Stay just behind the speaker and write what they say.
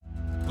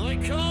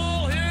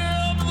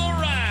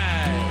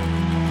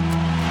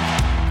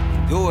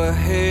your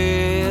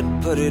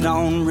head, put it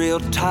on real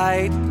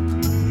tight.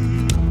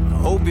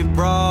 Hope you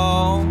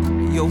brought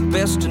your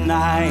best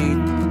tonight.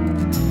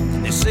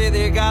 They say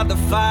they got the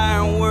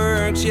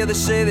fireworks, yeah, they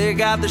say they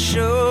got the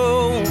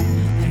show.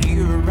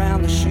 You're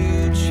around the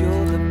shoots,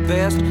 you're the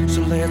best,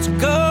 so let's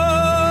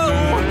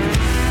go.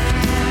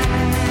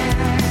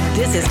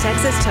 This is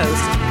Texas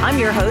Toast. I'm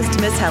your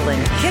host, Miss Helen.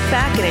 Kick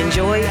back and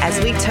enjoy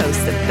as we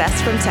toast the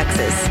best from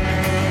Texas.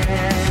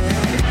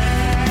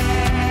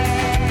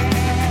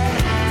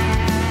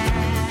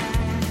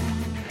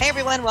 Hey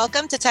everyone,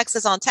 welcome to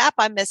Texas on Tap.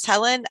 I'm Miss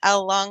Helen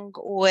along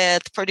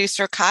with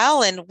producer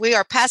Kyle, and we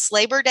are past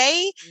Labor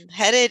Day,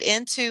 headed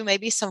into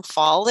maybe some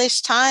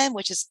fallish time,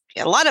 which is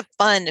a lot of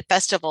fun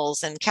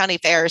festivals and county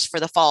fairs for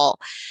the fall.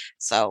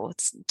 So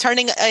it's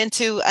turning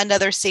into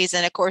another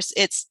season. Of course,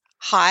 it's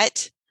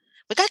hot.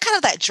 We got kind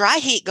of that dry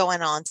heat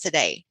going on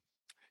today.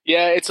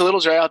 Yeah, it's a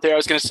little dry out there. I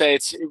was going to say,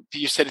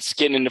 you said it's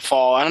getting into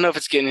fall. I don't know if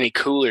it's getting any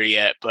cooler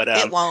yet, but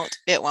it won't.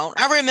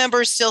 I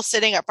remember still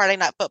sitting at Friday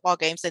night football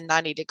games in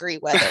 90-degree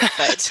weather.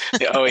 But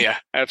oh yeah,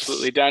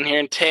 absolutely. Down here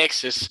in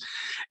Texas.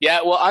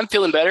 Yeah, well, I'm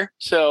feeling better,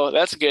 so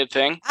that's a good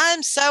thing.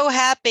 I'm so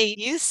happy.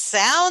 You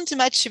sound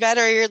much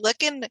better. You're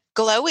looking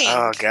glowing.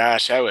 Oh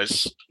gosh, I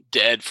was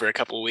dead for a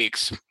couple of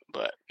weeks,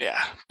 but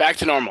yeah, back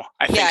to normal.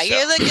 I think so.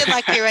 You're looking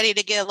like you're ready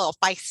to get a little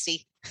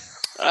feisty.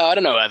 I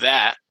don't know about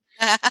that.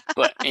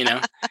 But,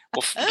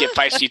 we'll get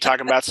feisty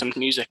talking about some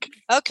music.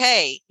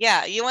 Okay.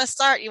 Yeah. You want to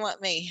start? You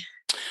want me?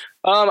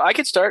 I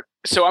could start.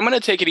 So I'm going to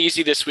take it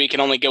easy this week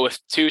and only go with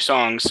 2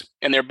 songs.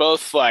 And they're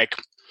both like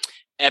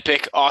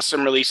epic,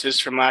 awesome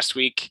releases from last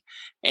week.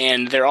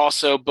 And they're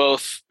also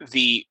both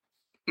the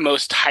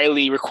most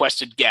highly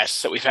requested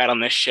guests that we've had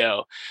on this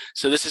show.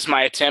 So this is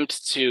my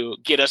attempt to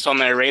get us on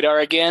their radar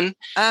again.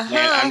 And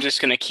I'm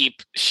just going to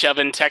keep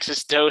shoving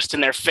Texas Toast in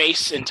their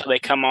face until they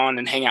come on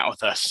and hang out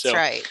with us. So that's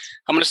right.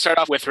 I'm going to start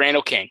off with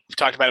Randall King. We've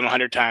talked about him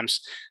 100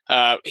 times.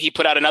 He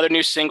put out another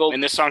new single,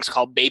 and this song's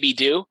called Baby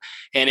Do.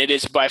 And it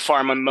is by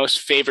far my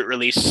most favorite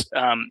release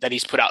that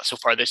he's put out so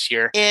far this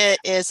year. It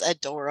is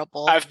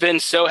adorable. I've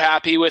been so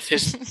happy with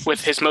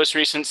his most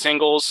recent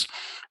singles.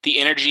 The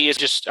energy is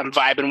just, I'm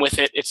vibing with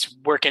it. It's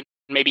working.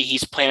 Maybe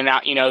he's planning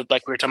out,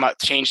 like we were talking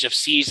about change of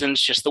seasons,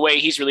 just the way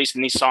he's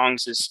releasing these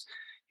songs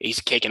he's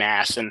kicking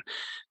ass. And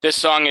this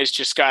song has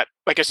just got,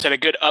 like I said, a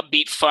good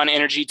upbeat, fun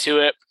energy to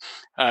it.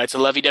 It's a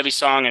lovey-dovey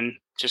song and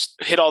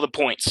just hit all the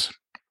points.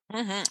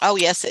 Mm-hmm. Oh,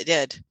 yes, it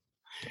did.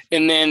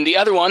 And then the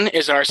other one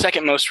is our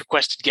second most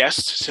requested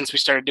guest since we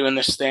started doing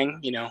this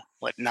thing,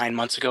 9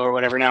 months ago or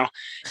whatever now.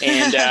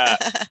 And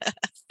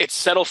it's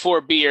Settle for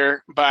a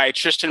Beer by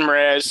Tristan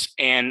Merez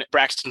and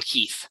Braxton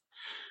Keith.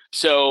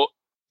 So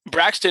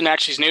Braxton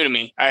actually is new to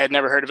me. I had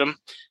never heard of him.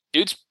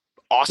 Dude's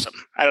awesome.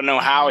 I don't know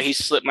how he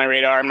slipped my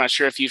radar. I'm not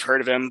sure if you've heard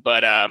of him,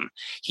 but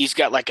he's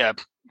got like a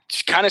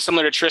kind of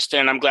similar to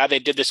Tristan. I'm glad they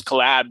did this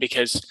collab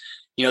because,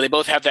 they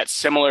both have that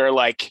similar,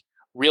 like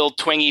real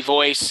twangy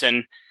voice.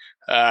 And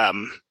I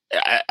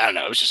don't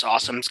know. It was just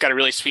awesome. It's got a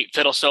really sweet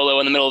fiddle solo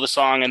in the middle of the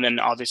song. And then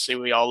obviously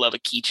we all love a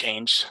key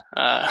change.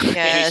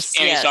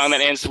 Any song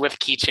that ends with a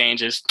key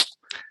change is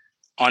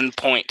on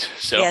point.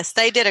 So yes,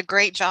 they did a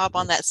great job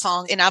on that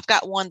song. And I've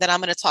got one that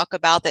I'm going to talk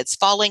about that's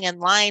falling in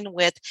line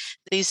with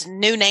these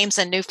new names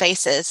and new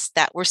faces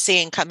that we're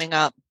seeing coming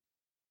up.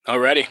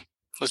 Alrighty.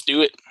 Let's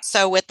do it.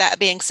 So with that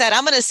being said,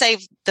 I'm going to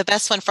save the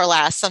best one for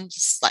last. I'm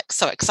just like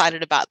so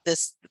excited about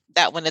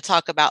that one to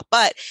talk about.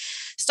 But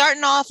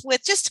starting off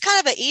with just kind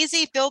of an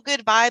easy feel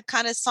good vibe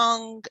kind of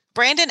song,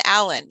 Brandon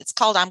Allen. It's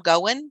called I'm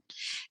Going.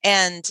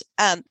 And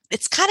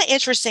it's kind of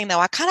interesting though.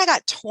 I kind of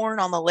got torn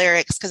on the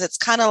lyrics because it's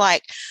kind of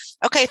like,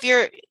 okay,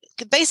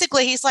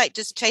 basically he's like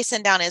just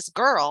chasing down his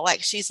girl,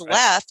 like she's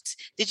left.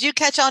 Did you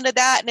catch on to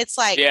that? And it's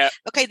like,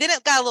 okay, then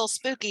it got a little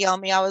spooky on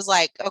me. I was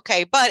like,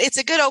 okay, but it's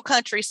a good old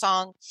country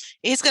song.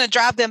 He's going to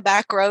drive them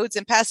back roads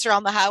and pass her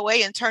on the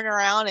highway and turn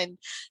around. And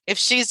if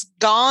she's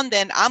gone,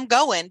 then I'm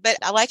going. But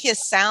I like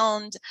his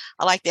sound.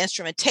 I like the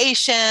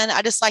instrumentation.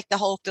 I just like the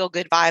whole feel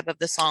good vibe of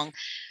the song.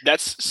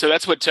 That's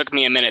what took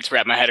me a minute to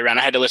wrap my head around.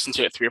 I had to listen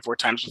to it 3 or 4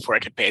 times before I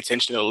could pay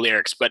attention to the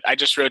lyrics, but I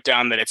just wrote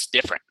down that it's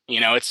different.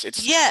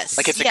 It's yes,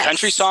 like it's a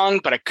country song,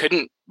 but I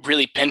couldn't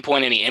really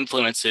pinpoint any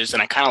influences. And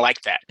I kind of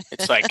like that.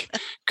 It's like,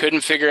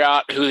 couldn't figure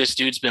out who this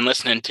dude's been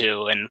listening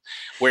to and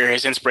where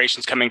his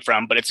inspiration's coming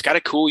from, but it's got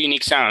a cool,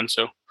 unique sound.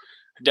 So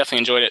I definitely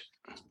enjoyed it.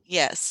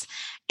 Yes.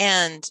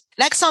 And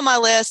next on my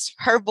list,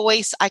 her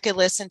voice I could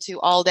listen to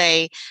all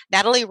day.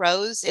 Natalie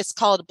Rose. It's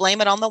called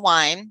Blame It on the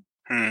Wine.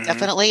 Mm-hmm.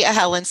 Definitely a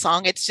Helen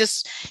song. It's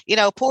just,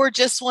 pour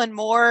just one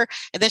more.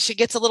 And then she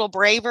gets a little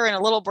braver and a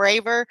little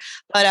braver.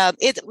 But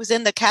it was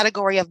in the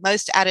category of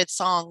most added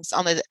songs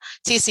on the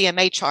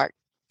TCMA chart.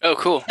 Oh,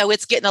 cool. So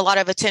it's getting a lot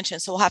of attention.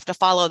 So we'll have to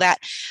follow that.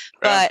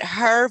 Right. But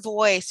her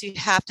voice, you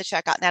have to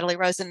check out Natalie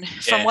Rose. And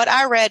from Yeah. what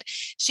I read,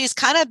 she's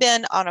kind of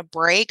been on a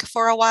break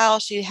for a while.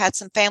 She had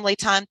some family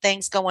time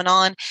things going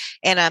on.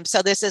 And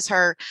so this is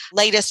her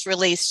latest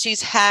release.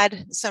 She's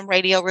had some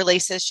radio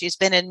releases. She's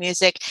been in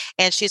music,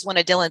 and she's one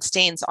of Dylan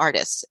Steen's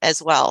artists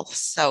as well.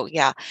 So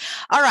yeah.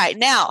 All right.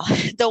 Now,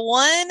 the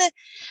one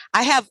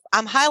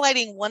I'm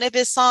highlighting one of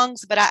his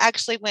songs, but I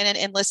actually went in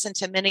and listened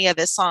to many of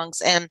his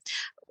songs. And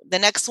the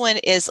next one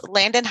is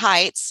Landon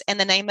Heights, and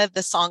the name of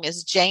the song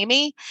is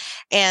Jamie.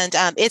 And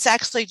it's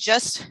actually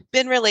just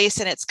been released,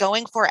 and it's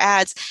going for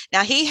ads.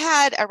 Now, he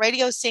had a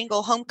radio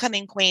single,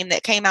 Homecoming Queen,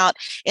 that came out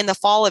in the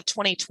fall of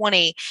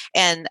 2020.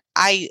 And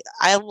I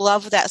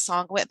love that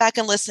song. Went back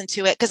and listened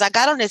to it because I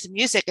got on his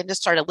music and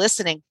just started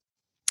listening.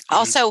 Mm-hmm.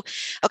 Also,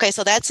 okay,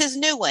 so that's his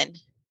new one.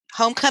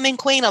 Homecoming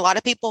Queen, a lot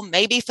of people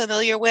may be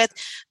familiar with,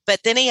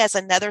 but then he has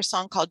another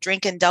song called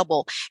Drinkin'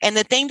 Double. And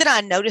the thing that I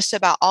noticed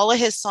about all of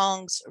his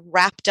songs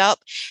wrapped up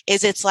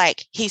is it's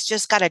like he's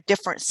just got a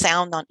different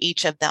sound on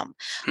each of them.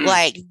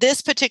 Like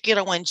this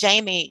particular one,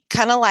 Jamie,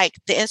 kind of like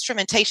the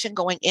instrumentation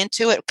going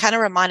into it kind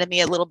of reminded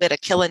me a little bit of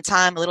Killing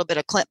Time, a little bit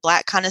of Clint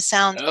Black kind of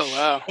sound. Oh,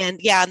 wow.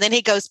 And yeah, and then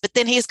he goes, but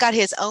then he's got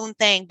his own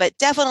thing. But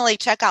definitely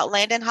check out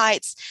Landon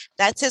Heights.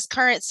 That's his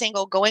current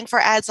single, going for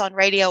ads on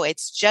radio.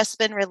 It's just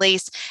been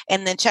released.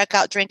 And then check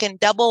out Drinkin'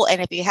 Double.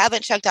 And if you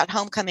haven't checked out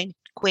Homecoming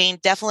Queen,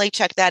 definitely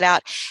check that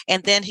out.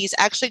 And then he's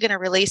actually going to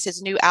release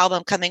his new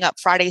album coming up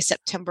Friday,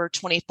 September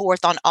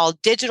 24th on all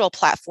digital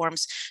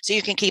platforms. So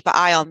you can keep an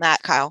eye on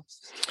that, Kyle.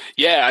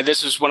 Yeah,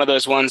 this is one of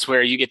those ones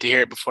where you get to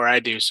hear it before I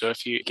do. So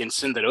if you can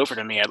send it over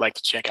to me, I'd like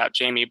to check out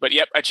Jamie. But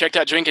yep, I checked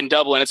out Drinkin'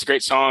 Double, and it's a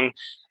great song.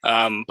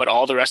 But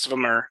all the rest of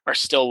them are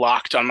still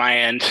locked on my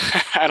end.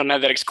 I don't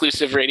have that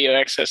exclusive radio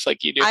access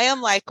like you do. I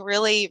am like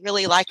really,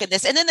 really liking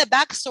this. And then the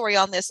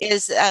backstory on this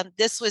is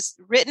this was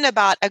written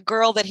about a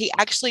girl that he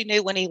actually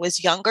knew when he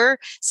was younger,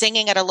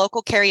 singing at a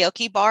local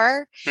karaoke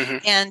bar. Mm-hmm.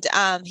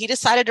 And he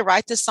decided to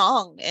write the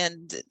song,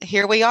 and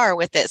here we are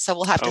with it. So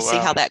we'll have to see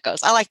how that goes.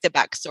 I like the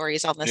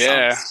backstories on the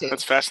songs too.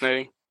 That's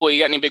fascinating. Well, you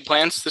got any big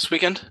plans this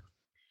weekend?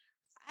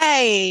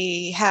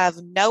 I have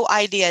no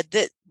idea.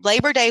 The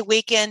Labor Day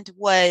weekend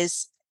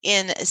was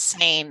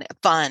insane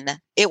fun.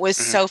 It was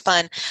so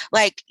fun.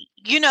 Like,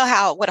 you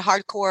know what a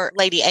hardcore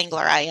lady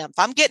angler I am. If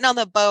I'm getting on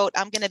the boat,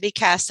 I'm going to be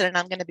casting and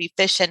I'm going to be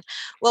fishing.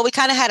 Well, we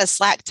kind of had a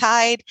slack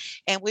tide,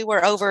 and we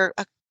were over,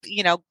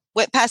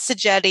 went past the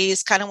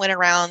jetties, kind of went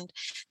around,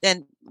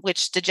 then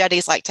which the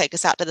jetties like take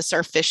us out to the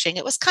surf fishing.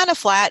 It was kind of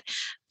flat.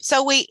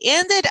 So we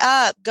ended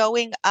up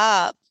going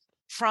up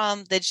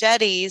from the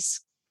jetties,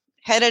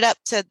 headed up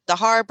to the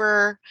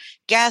harbor,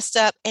 gassed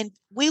up, and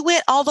we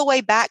went all the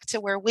way back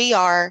to where we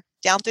are,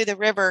 down through the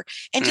river,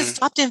 and just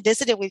stopped and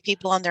visited with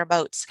people on their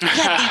boats. We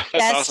had the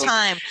best awesome.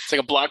 Time. It's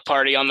like a block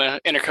party on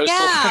the Intercoastal.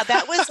 Yeah,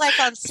 that was like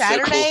on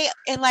Saturday. So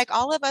cool. And like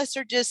all of us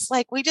are just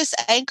like, we just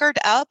anchored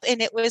up,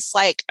 and it was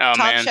like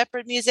Tom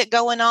Shepard music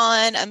going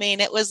on. I mean,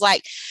 it was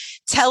like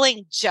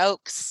telling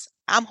jokes.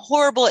 I'm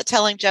horrible at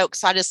telling jokes,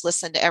 so I just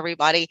listened to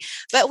everybody.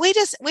 But we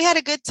had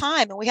a good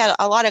time, and we had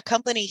a lot of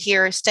company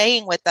here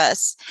staying with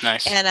us.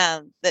 Nice.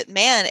 And but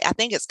man, I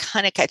think it's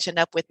kind of catching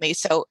up with me.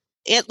 So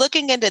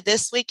looking into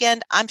this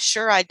weekend, I'm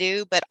sure I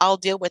do, but I'll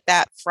deal with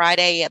that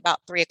Friday about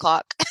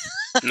 3:00.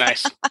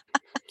 Nice.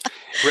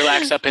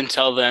 Relax up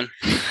until then.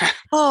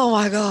 Oh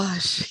my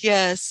gosh.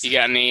 Yes. You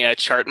got any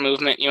chart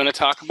movement you want to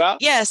talk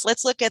about? Yes.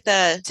 Let's look at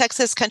the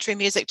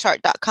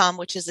TexasCountryMusicChart.com,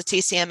 which is the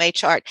TCMA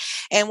chart.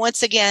 And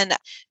once again,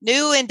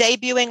 new and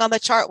debuting on the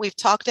chart, we've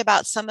talked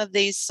about some of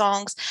these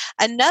songs.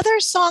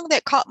 Another song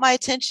that caught my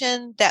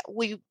attention that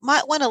we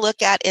might want to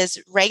look at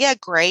is Rhea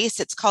Grace.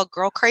 It's called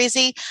Girl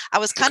Crazy. I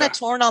was kind of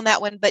torn on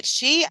that one, but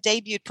she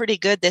debuted pretty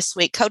good this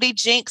week. Cody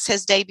Jinks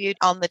has debuted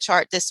on the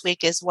chart this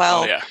week as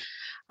well. Oh, yeah.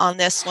 On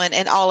this one,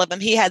 and all of them.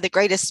 He had the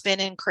greatest spin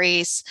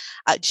increase.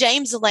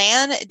 James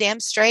Land,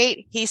 Damn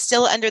Straight, he's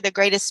still under the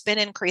greatest spin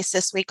increase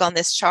this week on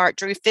this chart.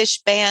 Drew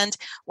Fish Band,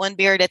 One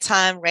Beer at a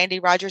Time,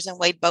 Randy Rogers and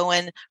Wade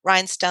Bowen,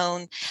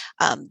 Rhinestone,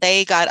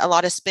 they got a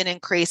lot of spin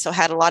increase, so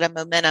had a lot of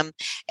momentum.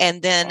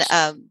 And then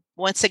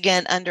once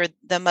again, under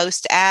the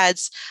most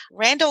ads,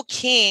 Randall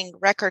King,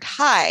 Record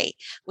High,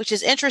 which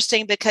is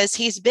interesting because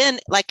he's been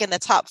like in the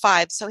top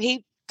 5. So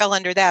he fell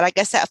under that. I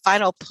guess that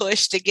final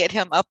push to get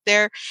him up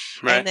there.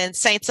 Right. And then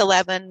Saints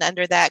 11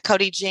 under that.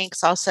 Cody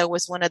Jinks also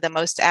was one of the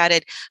most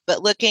added.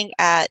 But looking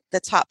at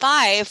the top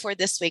 5 for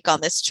this week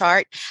on this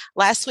chart,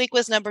 last week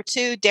was number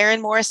 2,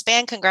 Darren Morris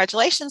Band.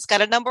 Congratulations,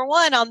 got a number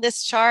 1 on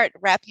this chart.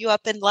 Wrap You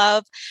Up in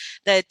Love.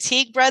 The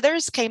Teague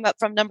Brothers came up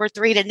from number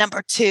 3 to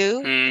number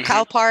 2. Mm-hmm.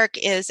 Kyle Park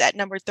is at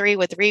number 3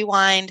 with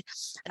Rewind.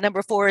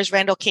 Number 4 is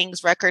Randall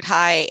King's Record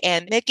High.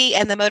 And Mickey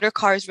and the Motor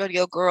Cars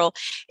Rodeo Girl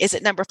is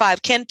at number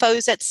 5. Ken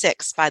Fo's at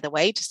 6. By the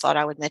way, just thought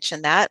I would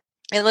mention that.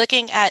 And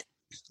looking at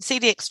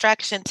CD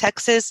Extraction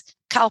Texas,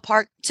 Kyle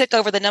Park took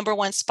over the number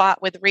 1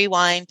 spot with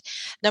Rewind.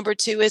 Number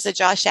 2 is a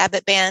Josh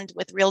Abbott band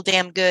with Real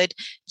Damn Good.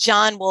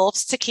 John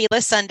Wolf's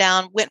Tequila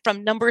Sundown went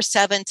from number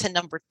 7 to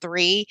number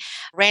 3.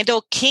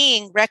 Randall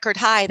King, Record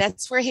High,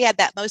 that's where he had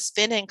that most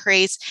spin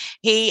increase.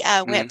 He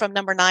went from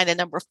number 9 to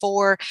number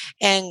 4.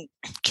 And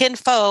Ken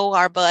Fo,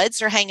 our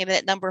buds, are hanging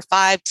at number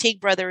 5. Teague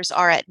Brothers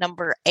are at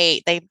number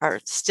 8. They are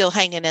still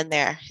hanging in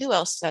there. Who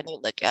else do I need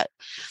to look at?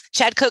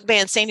 Chad Cook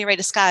Band,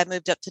 Senorita Sky,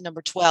 moved up to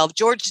number 12.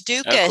 George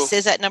Dukas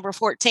is at number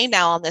 14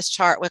 now on this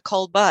chart with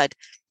Cold Bud.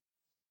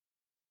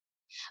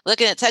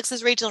 Looking at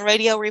Texas Regional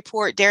Radio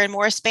Report, Darren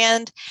Morris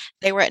Band,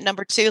 they were at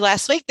number 2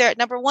 last week. They're at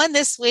number 1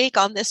 this week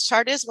on this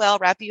chart as well.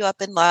 Wrap You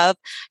Up in Love.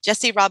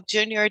 Jesse Robb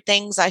Jr.,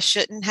 Things I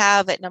Shouldn't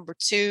Have, at number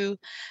 2.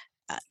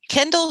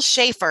 Kendall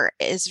Schaefer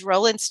is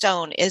Rolling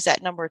Stone is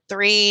at number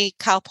 3.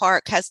 Kyle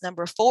Park has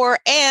number 4,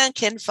 and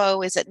Ken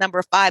Fo is at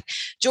number 5.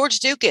 George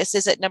Dukas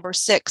is at number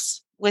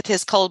 6 with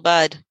his Cold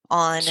Bud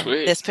on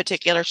this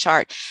particular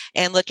chart.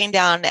 And looking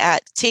down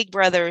at Teague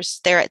Brothers,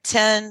 they're at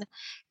 10,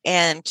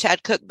 and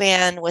Chad Cook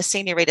Band with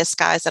Senorita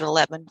Skies at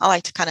 11. I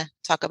like to kind of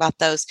talk about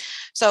those.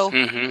 So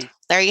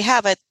there you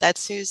have it.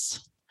 That's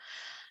who's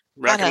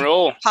rock and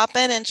roll,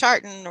 popping and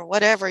charting, or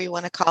whatever you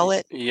want to call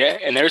it. Yeah,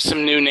 and there's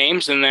some new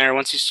names in there.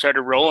 Once you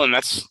started rolling,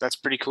 that's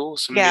pretty cool.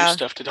 Some new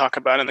stuff to talk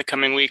about in the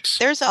coming weeks.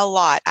 There's a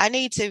lot. I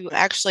need to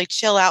actually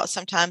chill out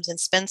sometimes and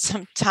spend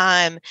some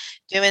time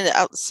doing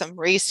some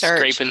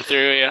research, scraping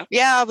through.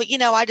 Yeah, but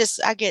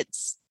I get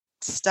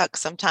stuck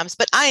sometimes.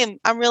 But I'm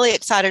really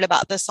excited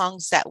about the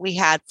songs that we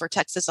had for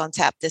Texas on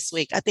Tap this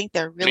week. I think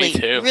they're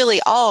really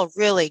all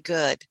really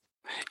good.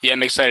 Yeah,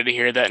 I'm excited to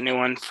hear that new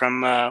one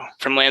from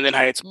Landon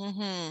Heights.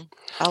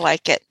 I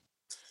like it.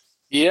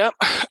 Yep.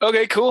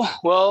 Okay, cool.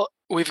 Well,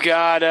 we've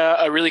got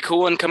a really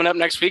cool one coming up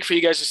next week for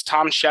you guys. Is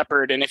Tom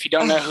Shepard, and if you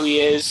don't know who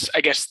he is,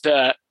 I guess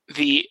the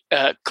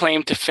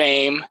claim to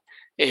fame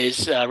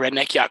is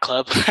Redneck Yacht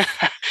Club.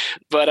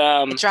 But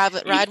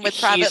riding with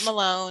Private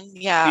Malone.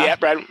 Yeah,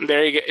 right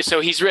there you go.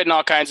 So he's written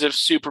all kinds of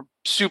super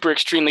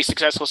extremely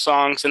successful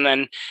songs, and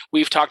then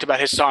we've talked about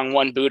his song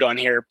One Boot on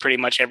here pretty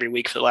much every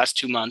week for the last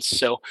 2 months.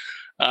 So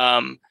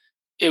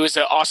it was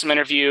an awesome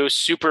interview,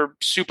 super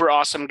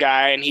awesome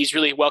guy, and he's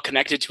really well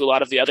connected to a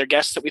lot of the other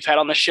guests that we've had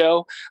on the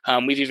show.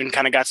 We've even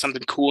kind of got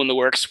something cool in the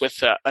works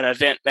with an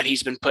event that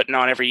he's been putting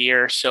on every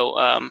year.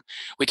 So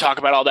we talk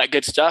about all that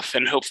good stuff,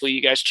 and hopefully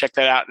you guys check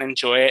that out and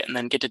enjoy it, and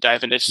then get to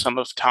dive into some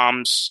of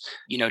Tom's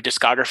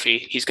discography.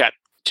 He's got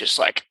just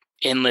like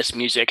endless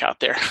music out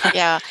there.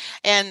 Yeah.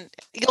 And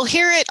you'll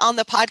hear it on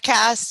the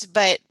podcast,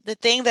 but the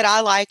thing that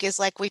I like is,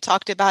 like we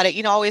talked about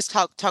it, always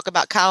talk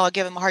about Kyle, I'll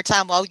give him a hard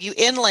time. Well, you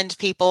inland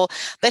people,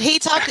 but he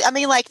talked,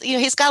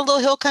 he's got a little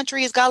hill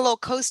country, he's got a little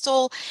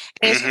coastal,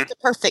 and it's just a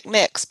perfect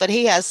mix, but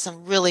he has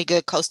some really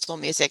good coastal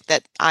music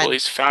that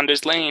he's found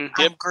his lane.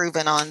 I'm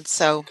grooving on.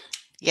 So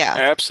yeah,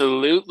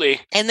 absolutely.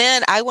 And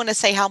then I want to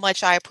say how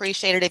much I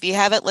appreciate it. If you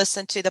haven't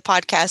listened to the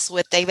podcast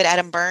with David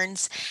Adam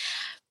Burns,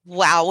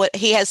 wow,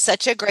 he has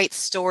such a great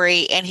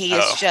story, and he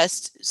is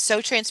just so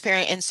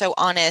transparent and so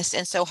honest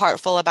and so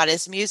heartful about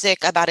his music,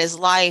 about his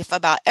life,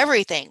 about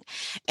everything.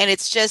 And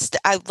it's just,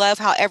 I love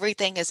how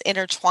everything is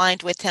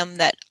intertwined with him,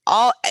 that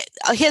all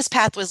his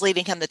path was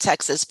leading him to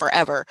Texas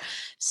forever.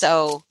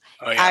 So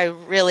I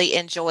really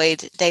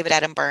enjoyed David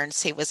Adam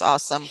Burns. He was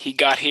awesome. He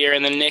got here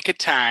in the nick of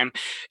time.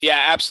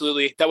 Yeah,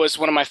 absolutely. That was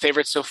one of my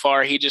favorites so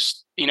far. He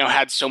just,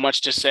 had so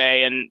much to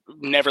say and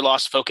never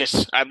lost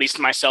focus. At least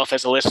myself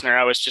as a listener,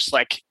 I was just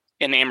like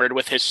enamored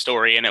with his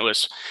story, and it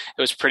was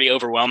pretty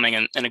overwhelming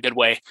in a good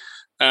way.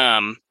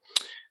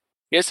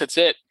 Yes, that's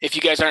it. If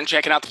you guys aren't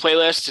checking out the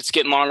playlist, it's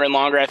getting longer and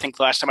longer. I think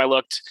the last time I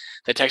looked,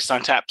 the Texas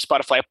on Tap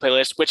Spotify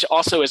playlist, which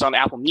also is on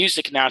Apple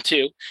Music now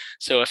too.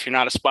 So if you're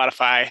not a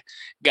Spotify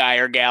guy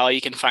or gal, you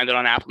can find it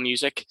on Apple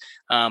Music.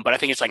 But I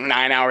think it's like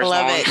 9 hours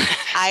long.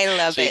 I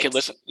love so it.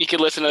 You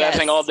could listen to that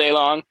thing all day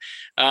long.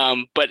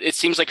 But it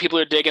seems like people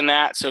are digging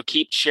that. So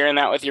keep sharing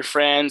that with your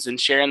friends and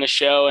sharing the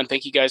show. And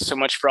thank you guys so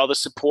much for all the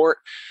support.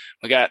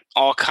 We got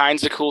all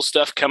kinds of cool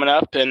stuff coming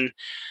up, and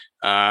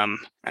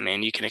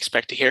you can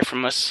expect to hear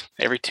from us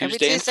every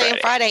Tuesday and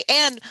Friday.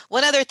 And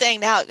one other thing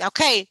now,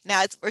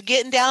 we're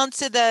getting down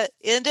to the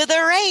end of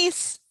the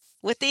race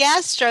with the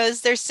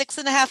Astros. There's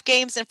 6.5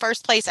 games in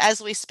first place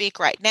as we speak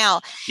right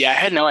now. Yeah, I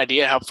had no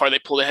idea how far they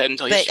pulled ahead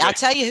until yesterday. But I'll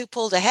tell you who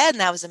pulled ahead,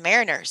 and that was the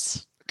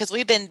Mariners. Because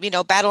we've been,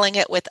 battling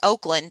it with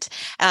Oakland.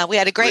 We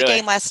had a great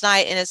game last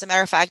night. And as a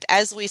matter of fact,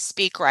 as we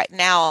speak right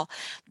now,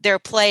 they're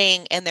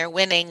playing and they're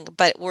winning,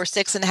 but we're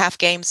 6.5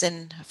 games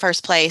in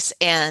first place.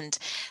 And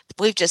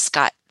we've just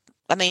got,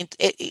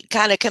 it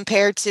kind of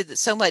compared to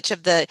so much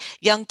of the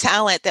young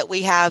talent that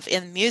we have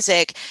in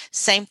music,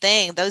 same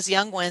thing. Those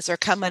young ones are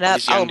coming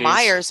up. Oh, dudes.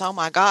 Myers. Oh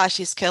my gosh,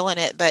 he's killing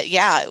it. But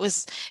yeah, it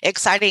was an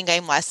exciting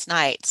game last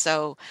night.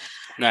 So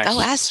nice. Go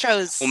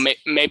Astros. Well,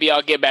 maybe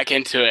I'll get back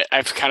into it.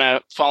 I've kind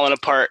of fallen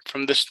apart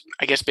from this,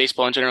 I guess,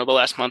 baseball in general the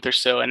last month or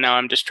so, and now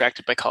I'm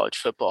distracted by college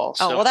football.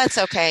 So well, that's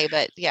okay,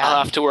 but yeah.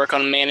 I'll have to work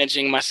on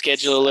managing my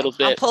schedule a little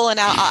bit. I'm pulling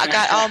out. I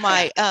got all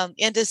my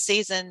end of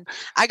season.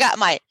 I got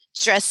my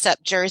dressed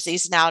up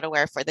jerseys now to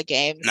wear for the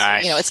games.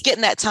 Nice. It's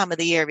getting that time of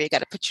the year where you got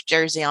to put your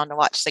jersey on to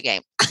watch the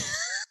game.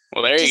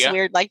 Well, there you Just go.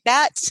 weird like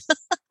that.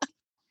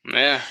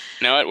 Yeah,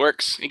 no, it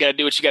works. You got to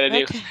do what you got to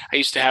do. Okay. I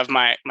used to have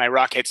my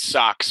Rockets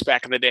socks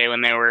back in the day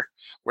when they were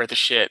worth the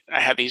shit.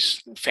 I had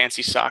these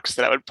fancy socks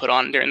that I would put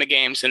on during the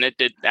games, and it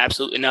did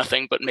absolutely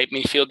nothing but made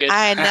me feel good.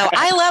 I know.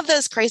 I love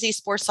those crazy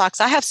sports socks.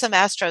 I have some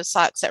Astros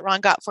socks that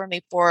Ron got for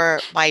me for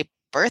my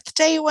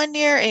birthday one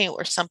year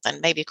or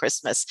something, maybe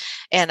Christmas.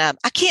 And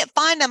I can't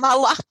find them. I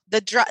lost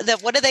the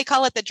what do they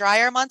call it? The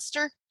dryer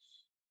monster?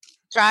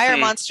 Dryer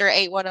monster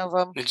ate one of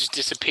them. It just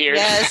disappeared.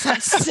 Yes, I'm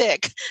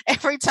sick.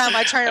 Every time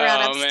I turn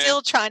around, I'm man.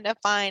 still trying to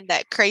find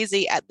the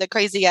crazy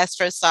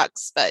Astro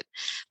socks. But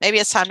maybe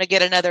it's time to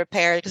get another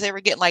pair because they were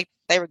getting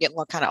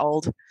kind of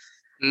old.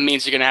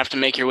 Means you're gonna have to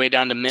make your way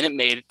down to Minute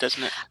Maid,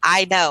 doesn't it?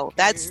 I know.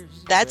 That's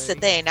the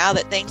thing. Now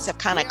that things have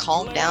kind of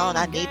calmed down,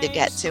 I need to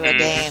get to a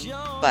game.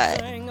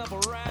 But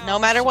no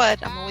matter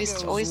what, I'm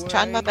always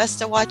trying my best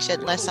to watch it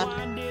unless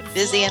I'm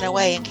busy and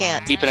away and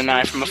can't. Keeping an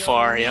eye from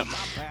afar. Yep.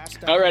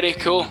 Alrighty,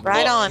 cool.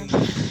 Right on.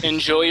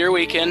 Enjoy your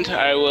weekend.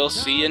 I will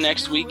see you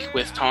next week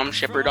with Tom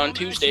Shepard on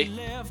Tuesday.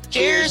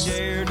 Cheers.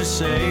 Dare to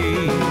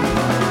say,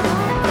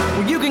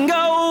 well, you can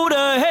go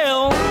to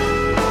hell.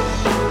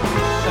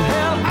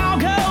 Hell, I'll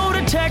go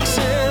to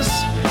Texas.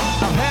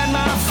 I've had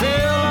my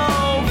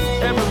fill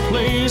of every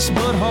place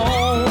but home.